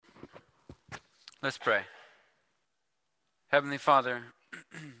Let's pray. Heavenly Father,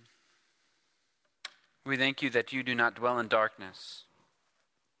 we thank you that you do not dwell in darkness,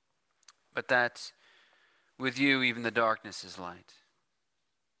 but that with you even the darkness is light.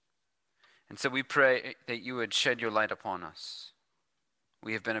 And so we pray that you would shed your light upon us.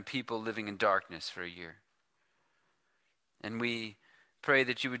 We have been a people living in darkness for a year. And we pray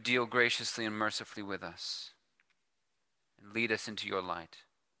that you would deal graciously and mercifully with us and lead us into your light.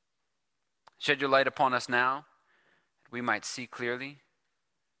 Shed your light upon us now, that we might see clearly,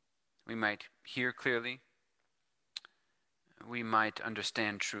 we might hear clearly, we might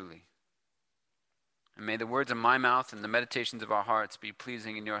understand truly. And may the words of my mouth and the meditations of our hearts be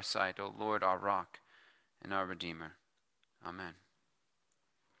pleasing in your sight, O Lord, our rock and our Redeemer. Amen.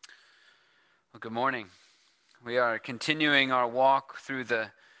 Well, good morning. We are continuing our walk through the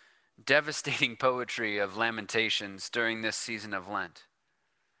devastating poetry of Lamentations during this season of Lent.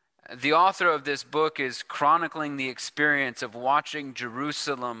 The author of this book is chronicling the experience of watching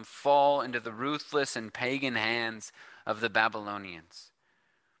Jerusalem fall into the ruthless and pagan hands of the Babylonians.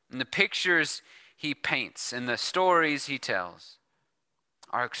 And the pictures he paints and the stories he tells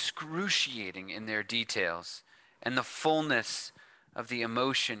are excruciating in their details and the fullness of the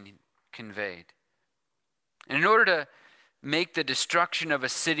emotion conveyed. And in order to make the destruction of a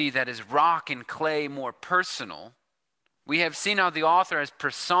city that is rock and clay more personal, we have seen how the author has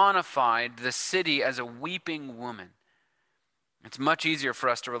personified the city as a weeping woman. It's much easier for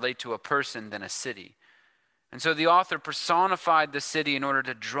us to relate to a person than a city. And so the author personified the city in order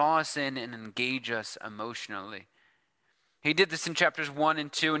to draw us in and engage us emotionally. He did this in chapters 1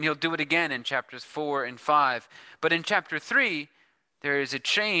 and 2, and he'll do it again in chapters 4 and 5. But in chapter 3, there is a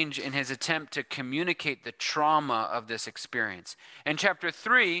change in his attempt to communicate the trauma of this experience. In chapter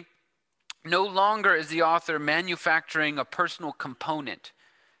 3, no longer is the author manufacturing a personal component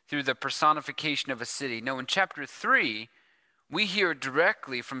through the personification of a city. No, in chapter 3, we hear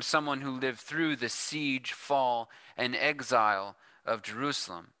directly from someone who lived through the siege, fall, and exile of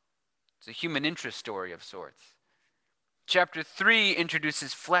Jerusalem. It's a human interest story of sorts. Chapter 3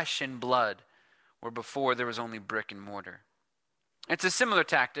 introduces flesh and blood, where before there was only brick and mortar. It's a similar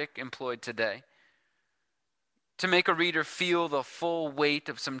tactic employed today to make a reader feel the full weight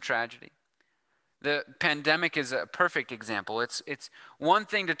of some tragedy. The pandemic is a perfect example. It's one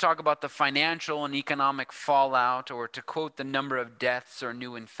thing to talk about the financial and economic fallout or to quote the number of deaths or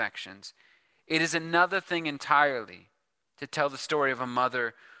new infections. It is another thing entirely to tell the story of a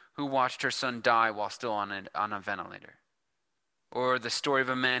mother who watched her son die while still on a ventilator. Or the story of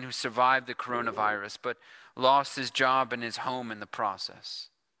a man who survived the coronavirus but lost his job and his home in the process.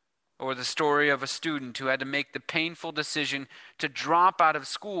 Or the story of a student who had to make the painful decision to drop out of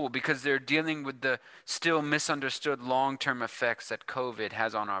school because they're dealing with the still misunderstood long-term effects that COVID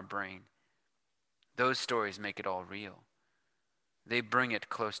has on our brain. Those stories make it all real. They bring it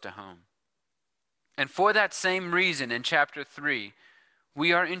close to home. And for that same reason, in chapter 3,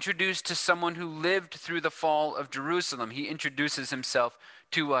 we are introduced to someone who lived through the fall of Jerusalem. He introduces himself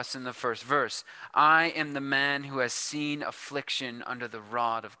to us in the first verse. I am the man who has seen affliction under the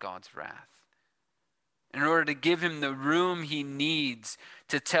rod of God's wrath. In order to give him the room he needs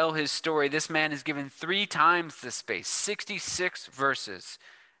to tell his story, this man is given 3 times the space, 66 verses,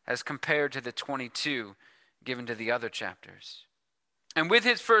 as compared to the 22 given to the other chapters. And with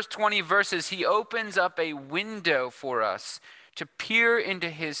his first 20 verses, he opens up a window for us to peer into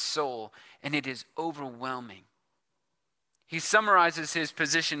his soul, and it is overwhelming. He summarizes his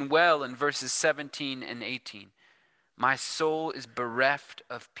position well in verses 17 and 18. My soul is bereft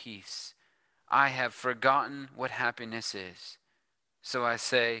of peace. I have forgotten what happiness is. So I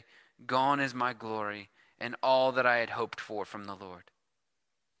say, gone is my glory and all that I had hoped for from the Lord.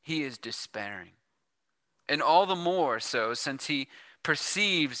 He is despairing. And all the more so since he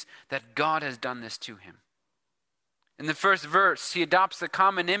perceives that God has done this to him. In the first verse, he adopts the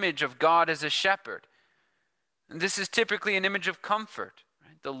common image of God as a shepherd. And this is typically an image of comfort.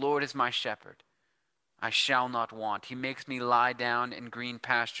 Right? The Lord is my shepherd. I shall not want. He makes me lie down in green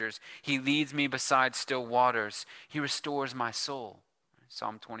pastures. He leads me beside still waters. He restores my soul.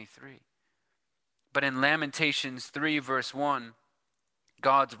 Psalm 23. But in Lamentations 3 verse 1,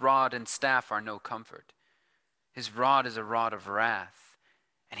 God's rod and staff are no comfort. His rod is a rod of wrath.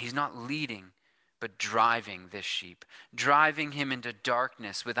 And he's not leading, but driving this sheep, driving him into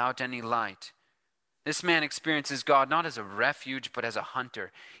darkness without any light. This man experiences God not as a refuge, but as a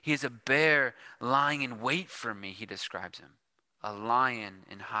hunter. He is a bear lying in wait for me, he describes him, a lion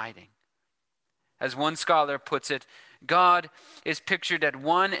in hiding. As one scholar puts it, God is pictured at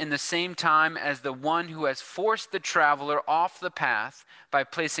one and the same time as the one who has forced the traveler off the path by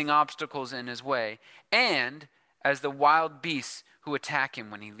placing obstacles in his way, and as the wild beasts who attack him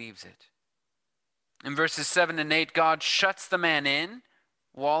when he leaves it. In verses 7 and 8, God shuts the man in,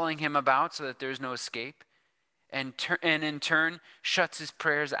 walling him about so that there is no escape, and in turn shuts his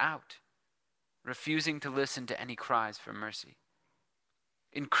prayers out, refusing to listen to any cries for mercy.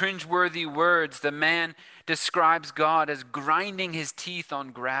 In cringeworthy words, the man describes God as grinding his teeth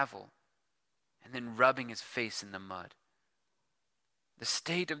on gravel and then rubbing his face in the mud. The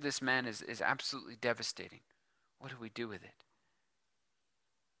state of this man is absolutely devastating. What do we do with it?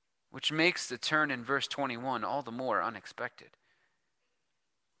 Which makes the turn in verse 21 all the more unexpected.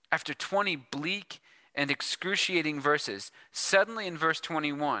 After 20 bleak and excruciating verses, suddenly in verse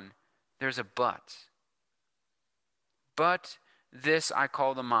 21, there's a but. But this I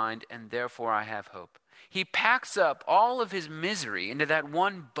call to mind, and therefore I have hope. He packs up all of his misery into that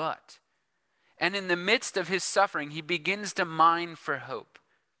one but. And in the midst of his suffering, he begins to mine for hope.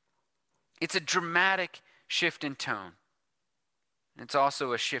 It's a dramatic shift in tone. It's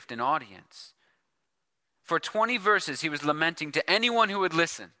also a shift in audience. For 20 verses, he was lamenting to anyone who would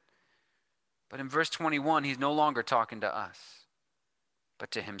listen. But in verse 21, he's no longer talking to us, but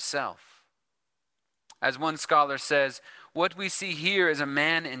to himself. As one scholar says, what we see here is a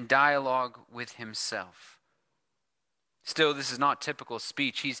man in dialogue with himself. Still, this is not typical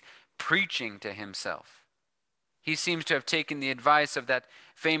speech. He's preaching to himself. He seems to have taken the advice of that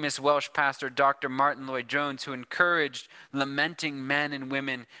famous Welsh pastor, Dr. Martin Lloyd-Jones, who encouraged lamenting men and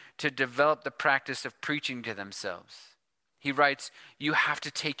women to develop the practice of preaching to themselves. He writes, you have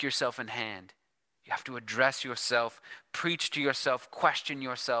to take yourself in hand. You have to address yourself, preach to yourself, question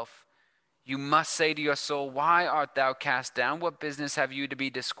yourself. You must say to your soul, why art thou cast down? What business have you to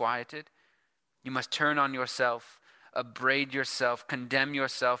be disquieted? You must turn on yourself, upbraid yourself, condemn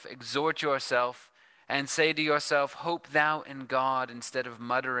yourself, exhort yourself, and say to yourself, hope thou in God, instead of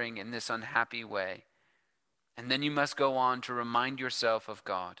muttering in this unhappy way. And then you must go on to remind yourself of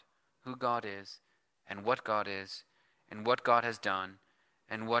God, who God is, and what God is, and what God has done,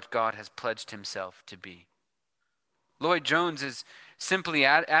 and what God has pledged himself to be. Lloyd-Jones is simply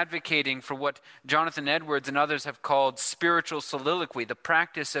advocating for what Jonathan Edwards and others have called spiritual soliloquy, the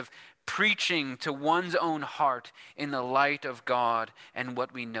practice of preaching to one's own heart in the light of God and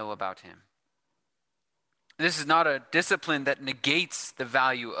what we know about him. This is not a discipline that negates the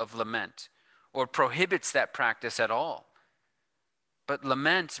value of lament or prohibits that practice at all. But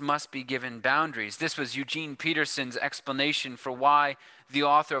lament must be given boundaries. This was Eugene Peterson's explanation for why the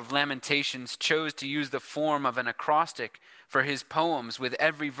author of Lamentations chose to use the form of an acrostic for his poems, with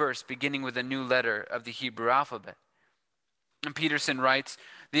every verse beginning with a new letter of the Hebrew alphabet. And Peterson writes,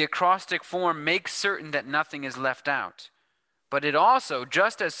 the acrostic form makes certain that nothing is left out, but it also,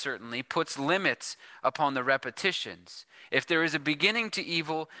 just as certainly, puts limits upon the repetitions. If there is a beginning to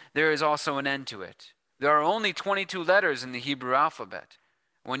evil, there is also an end to it. There are only 22 letters in the Hebrew alphabet.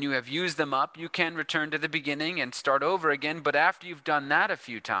 When you have used them up, you can return to the beginning and start over again, but after you've done that a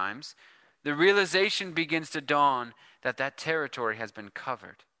few times, the realization begins to dawn that that territory has been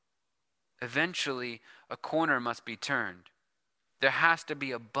covered. Eventually, a corner must be turned. There has to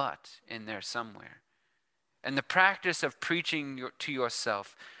be a but in there somewhere. And the practice of preaching to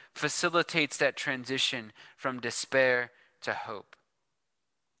yourself facilitates that transition from despair to hope.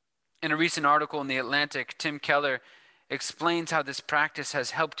 In a recent article in The Atlantic, Tim Keller explains how this practice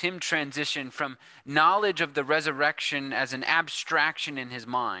has helped him transition from knowledge of the resurrection as an abstraction in his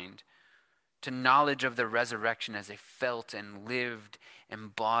mind to knowledge of the resurrection as a felt and lived,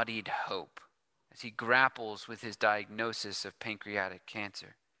 embodied hope as he grapples with his diagnosis of pancreatic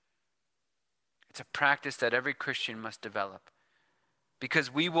cancer. It's a practice that every Christian must develop,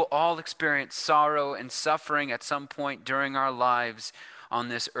 because we will all experience sorrow and suffering at some point during our lives on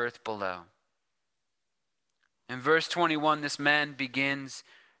this earth below. In verse 21, this man begins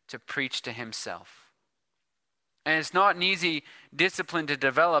to preach to himself. And it's not an easy discipline to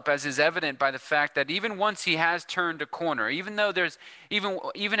develop, as is evident by the fact that even once he has turned a corner, even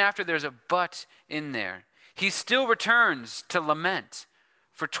after there's a but in there, he still returns to lament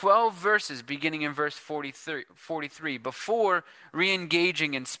for 12 verses beginning in verse 43 before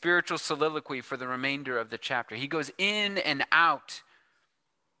re-engaging in spiritual soliloquy for the remainder of the chapter. He goes in and out.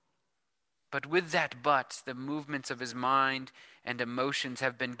 But with that but, the movements of his mind and emotions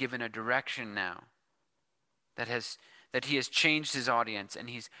have been given a direction now that he has changed his audience, and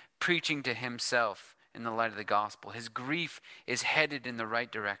he's preaching to himself in the light of the gospel. His grief is headed in the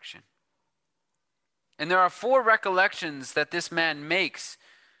right direction. And there are 4 recollections that this man makes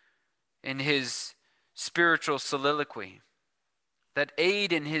in his spiritual soliloquy that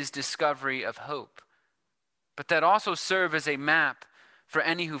aid in his discovery of hope, but that also serve as a map for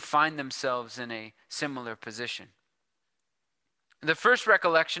any who find themselves in a similar position. The first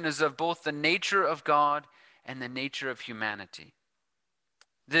recollection is of both the nature of God and the nature of humanity.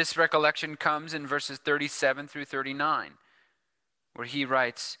 This recollection comes in verses 37 through 39, where he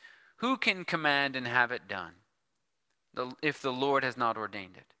writes, "Who can command and have it done, if the Lord has not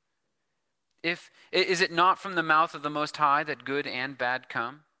ordained it? Is it not from the mouth of the Most High that good and bad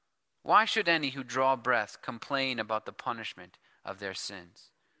come? Why should any who draw breath complain about the punishment of their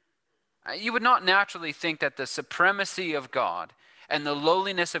sins?" You would not naturally think that the supremacy of God and the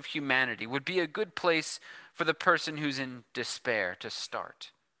lowliness of humanity would be a good place for the person who's in despair to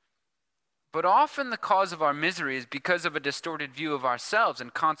start. But often the cause of our misery is because of a distorted view of ourselves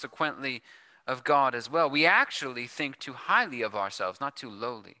and consequently of God as well. We actually think too highly of ourselves, not too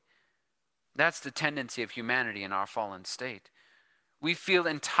lowly. That's the tendency of humanity in our fallen state. We feel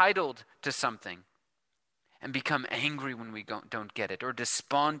entitled to something and become angry when we don't get it, or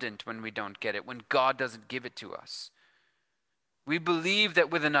despondent when we don't get it, when God doesn't give it to us. We believe that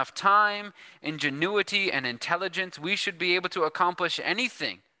with enough time, ingenuity, and intelligence, we should be able to accomplish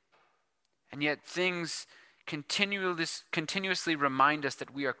anything. And yet things continuously remind us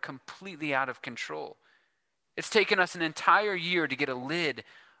that we are completely out of control. It's taken us an entire year to get a lid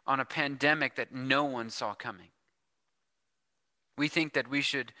on a pandemic that no one saw coming. We think that we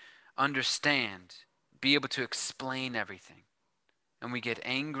should understand, be able to explain everything. And we get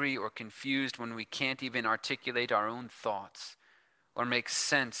angry or confused when we can't even articulate our own thoughts or make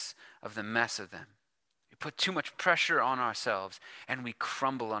sense of the mess of them. We put too much pressure on ourselves and we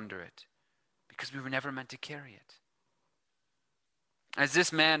crumble under it because we were never meant to carry it. As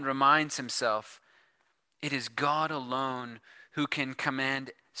this man reminds himself, it is God alone who can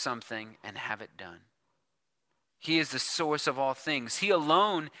command something and have it done. He is the source of all things. He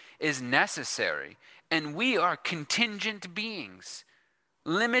alone is necessary, and we are contingent beings,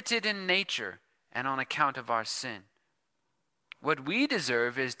 limited in nature and on account of our sin. What we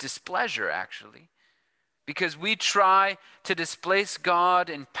deserve is displeasure, actually, because we try to displace God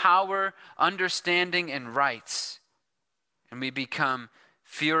in power, understanding, and rights, and we become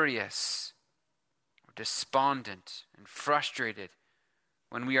furious or despondent and frustrated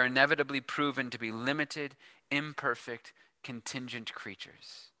when we are inevitably proven to be limited, imperfect, contingent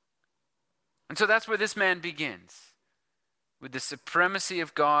creatures. And so that's where this man begins, with the supremacy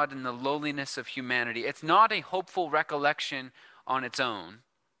of God and the lowliness of humanity. It's not a hopeful recollection on its own,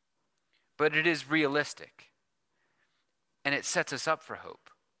 but it is realistic, and it sets us up for hope.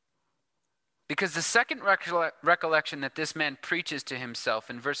 Because the second recollection that this man preaches to himself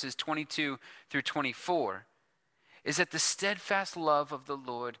in verses 22 through 24 is that the steadfast love of the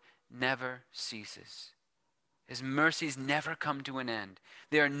Lord never ceases. His mercies never come to an end.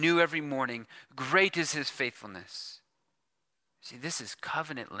 They are new every morning. Great is his faithfulness. See, this is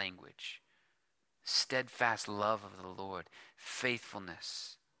covenant language. Steadfast love of the Lord,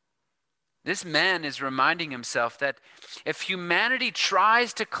 faithfulness. This man is reminding himself that if humanity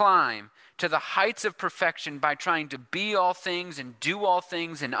tries to climb to the heights of perfection by trying to be all things and do all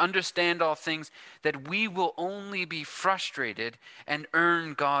things and understand all things, that we will only be frustrated and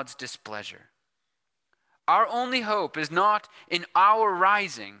earn God's displeasure. Our only hope is not in our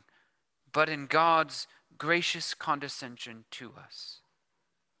rising, but in God's gracious condescension to us,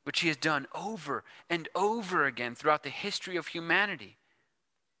 which he has done over and over again throughout the history of humanity.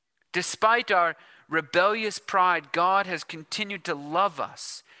 Despite our rebellious pride, God has continued to love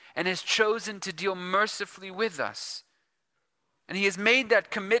us and has chosen to deal mercifully with us. And he has made that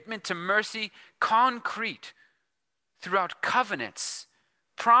commitment to mercy concrete throughout covenants,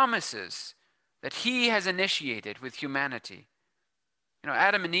 promises that he has initiated with humanity.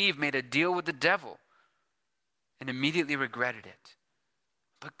 Adam and Eve made a deal with the devil and immediately regretted it.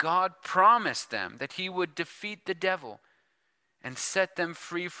 But God promised them that he would defeat the devil and set them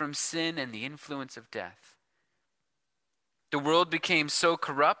free from sin and the influence of death. The world became so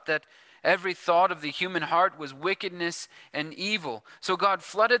corrupt that every thought of the human heart was wickedness and evil. So God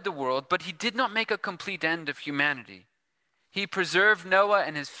flooded the world, but he did not make a complete end of humanity. He preserved Noah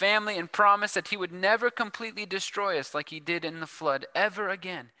and his family and promised that he would never completely destroy us like he did in the flood ever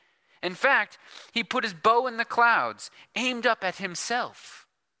again. In fact, he put his bow in the clouds, aimed up at himself,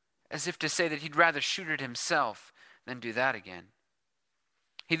 as if to say that he'd rather shoot at himself than do that again.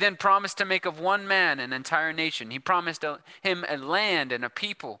 He then promised to make of one man an entire nation. He promised him a land and a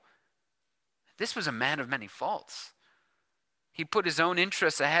people. This was a man of many faults. He put his own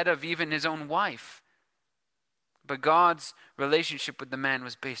interests ahead of even his own wife. But God's relationship with the man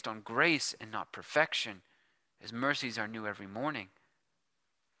was based on grace and not perfection. His mercies are new every morning.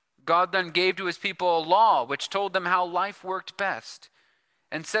 God then gave to his people a law which told them how life worked best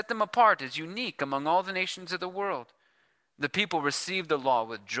and set them apart as unique among all the nations of the world. The people received the law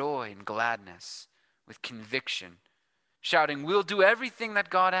with joy and gladness, with conviction, shouting, "We'll do everything that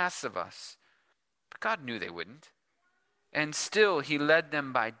God asks of us." But God knew they wouldn't. And still he led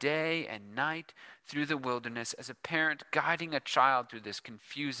them by day and night through the wilderness as a parent guiding a child through this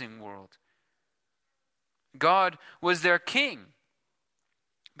confusing world. God was their king,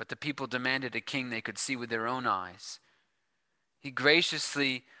 but the people demanded a king they could see with their own eyes. He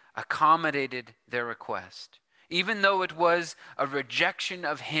graciously accommodated their request. Even though it was a rejection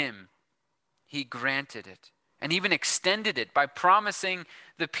of him, he granted it and even extended it by promising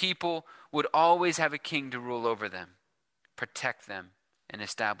the people would always have a king to rule over them, protect them, and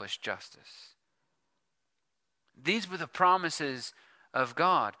establish justice. These were the promises of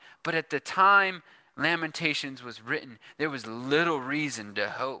God, but at the time Lamentations was written, there was little reason to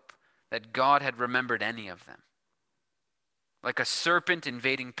hope that God had remembered any of them. Like a serpent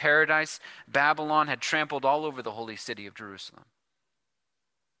invading paradise, Babylon had trampled all over the holy city of Jerusalem.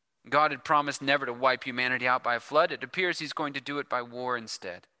 God had promised never to wipe humanity out by a flood. It appears he's going to do it by war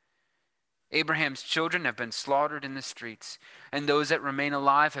instead. Abraham's children have been slaughtered in the streets, and those that remain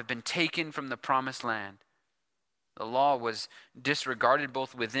alive have been taken from the promised land. The law was disregarded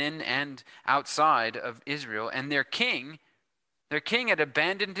both within and outside of Israel, and their king had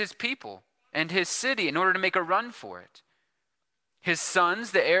abandoned his people and his city in order to make a run for it. His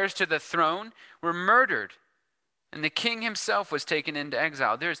sons, the heirs to the throne, were murdered, and the king himself was taken into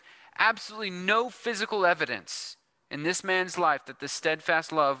exile. There's absolutely no physical evidence in this man's life that the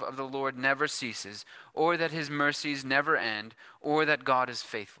steadfast love of the Lord never ceases, or that his mercies never end, or that God is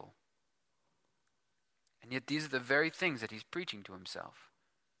faithful. And yet these are the very things that he's preaching to himself.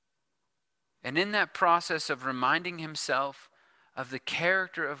 And in that process of reminding himself of the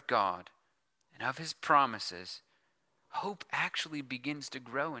character of God and of his promises, hope actually begins to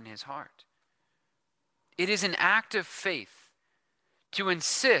grow in his heart. It is an act of faith to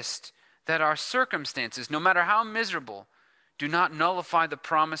insist that our circumstances, no matter how miserable, do not nullify the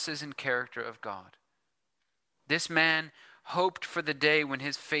promises and character of God. This man hoped for the day when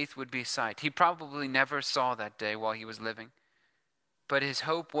his faith would be sight. He probably never saw that day while he was living, but his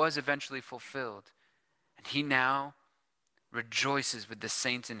hope was eventually fulfilled. And he now rejoices with the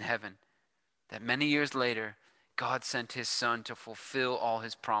saints in heaven that many years later, God sent his Son to fulfill all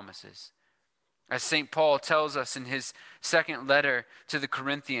his promises. As St. Paul tells us in his second letter to the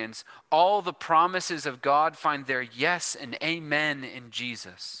Corinthians, all the promises of God find their yes and amen in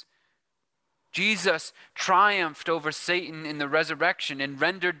Jesus. Jesus triumphed over Satan in the resurrection and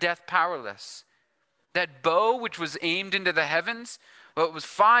rendered death powerless. That bow which was aimed into the heavens, well, it was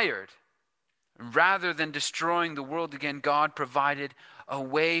fired. Rather than destroying the world again, God provided a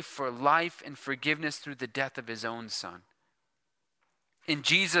way for life and forgiveness through the death of his own Son. In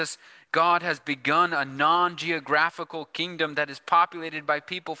Jesus, God has begun a non-geographical kingdom that is populated by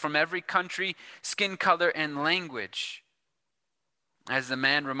people from every country, skin color, and language. As the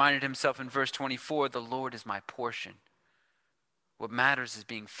man reminded himself in verse 24, the Lord is my portion. What matters is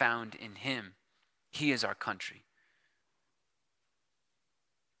being found in him. He is our country.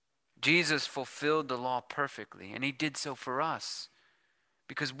 Jesus fulfilled the law perfectly, and he did so for us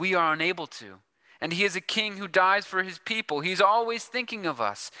because we are unable to. And he is a king who dies for his people. He's always thinking of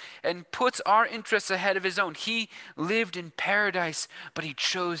us and puts our interests ahead of his own. He lived in paradise, but he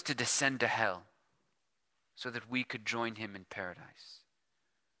chose to descend to hell so that we could join him in paradise.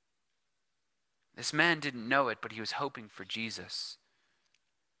 This man didn't know it, but he was hoping for Jesus.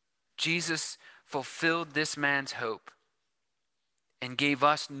 Jesus fulfilled this man's hope and gave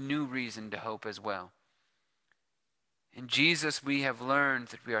us new reason to hope as well. In Jesus, we have learned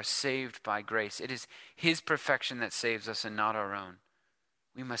that we are saved by grace. It is his perfection that saves us and not our own.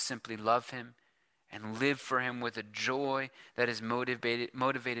 We must simply love him and live for him with a joy that is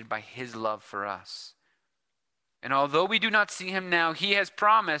motivated by his love for us. And although we do not see him now, he has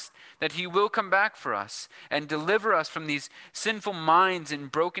promised that he will come back for us and deliver us from these sinful minds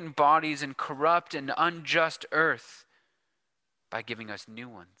and broken bodies and corrupt and unjust earth by giving us new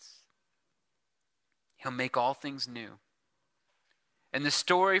ones. He'll make all things new. And the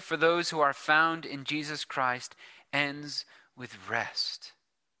story for those who are found in Jesus Christ ends with rest,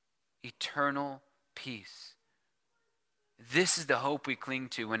 eternal peace. This is the hope we cling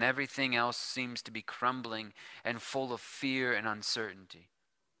to when everything else seems to be crumbling and full of fear and uncertainty.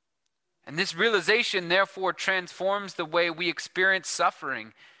 And this realization, therefore, transforms the way we experience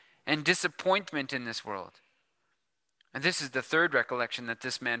suffering and disappointment in this world. And this is the third recollection that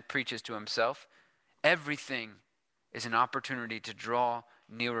this man preaches to himself. Everything is an opportunity to draw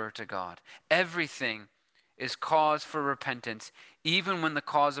nearer to God. Everything is cause for repentance, even when the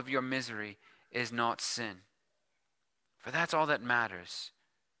cause of your misery is not sin. For that's all that matters,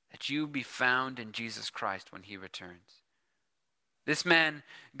 that you be found in Jesus Christ when he returns. This man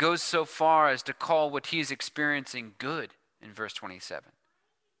goes so far as to call what he is experiencing good in verse 27.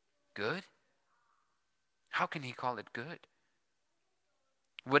 Good? How can he call it good?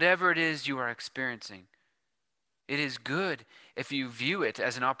 Whatever it is you are experiencing, it is good if you view it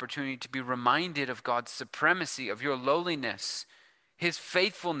as an opportunity to be reminded of God's supremacy, of your lowliness, his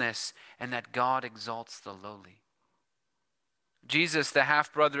faithfulness, and that God exalts the lowly. Jesus, the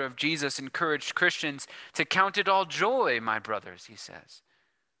half-brother of Jesus, encouraged Christians to count it all joy, my brothers, he says,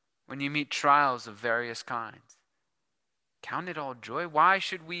 when you meet trials of various kinds. Count it all joy? Why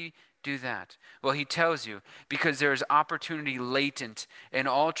should we do that? Well, he tells you, because there is opportunity latent in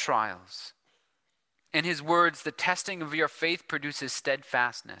all trials. In his words, the testing of your faith produces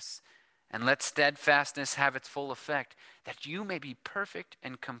steadfastness, and let steadfastness have its full effect, that you may be perfect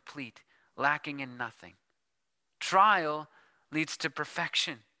and complete, lacking in nothing. Trial leads to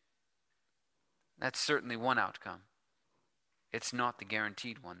perfection. That's certainly one outcome. It's not the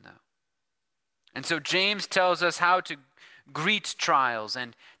guaranteed one, though. And so James tells us how to greet trials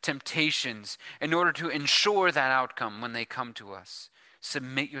and temptations in order to ensure that outcome when they come to us.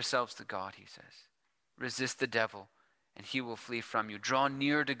 Submit yourselves to God, he says. Resist the devil, and he will flee from you. Draw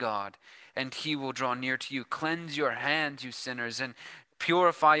near to God, and he will draw near to you. Cleanse your hands, you sinners, and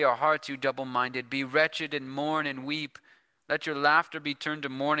purify your hearts, you double-minded. Be wretched and mourn and weep. Let your laughter be turned to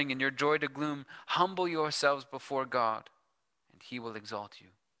mourning and your joy to gloom. Humble yourselves before God, and he will exalt you.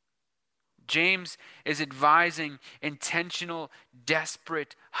 James is advising intentional,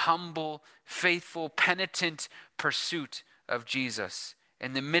 desperate, humble, faithful, penitent pursuit of Jesus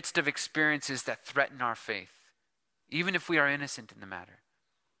in the midst of experiences that threaten our faith, even if we are innocent in the matter.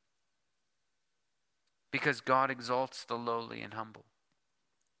 Because God exalts the lowly and humble.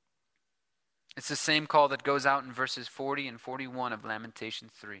 It's the same call that goes out in verses 40 and 41 of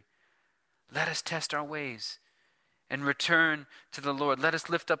Lamentations 3. Let us test our ways and return to the Lord. Let us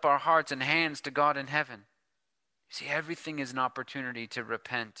lift up our hearts and hands to God in heaven. You see, everything is an opportunity to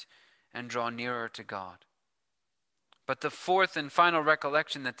repent and draw nearer to God. But the fourth and final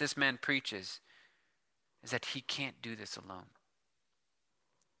recollection that this man preaches is that he can't do this alone.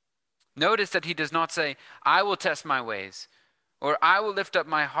 Notice that he does not say, I will test my ways, or I will lift up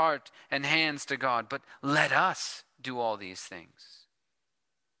my heart and hands to God, but let us do all these things.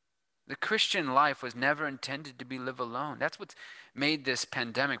 The Christian life was never intended to be lived alone. That's what's made this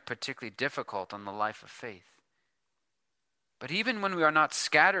pandemic particularly difficult on the life of faith. But even when we are not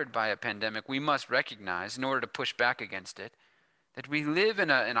scattered by a pandemic, we must recognize, in order to push back against it, that we live in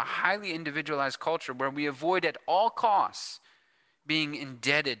a highly individualized culture where we avoid at all costs being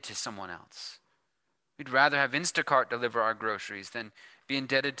indebted to someone else. We'd rather have Instacart deliver our groceries than be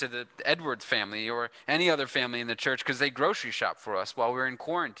indebted to the Edwards family or any other family in the church because they grocery shop for us while we're in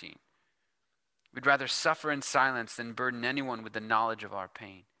quarantine. We'd rather suffer in silence than burden anyone with the knowledge of our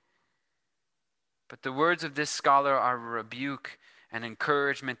pain. But the words of this scholar are a rebuke and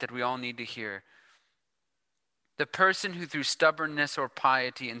encouragement that we all need to hear. The person who through stubbornness or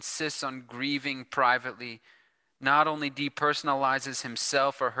piety insists on grieving privately not only depersonalizes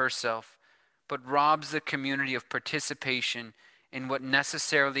himself or herself, but robs the community of participation in what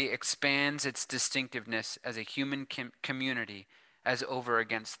necessarily expands its distinctiveness as a human community as over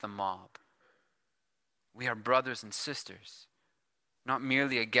against the mob. We are brothers and sisters, not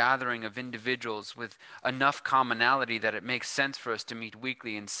merely a gathering of individuals with enough commonality that it makes sense for us to meet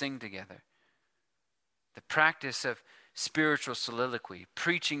weekly and sing together. The practice of spiritual soliloquy,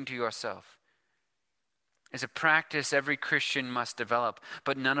 preaching to yourself, is a practice every Christian must develop,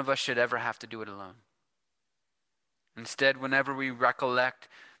 but none of us should ever have to do it alone. Instead, whenever we recollect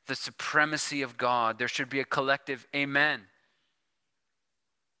the supremacy of God, there should be a collective amen.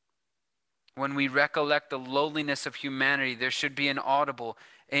 When we recollect the lowliness of humanity, there should be an audible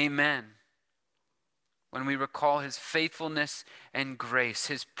amen. When we recall his faithfulness and grace,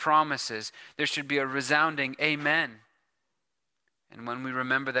 his promises, there should be a resounding amen. And when we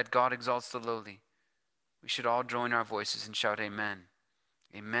remember that God exalts the lowly, we should all join our voices and shout amen.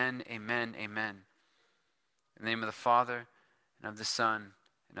 Amen, amen, amen. In the name of the Father, and of the Son,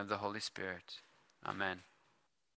 and of the Holy Spirit. Amen.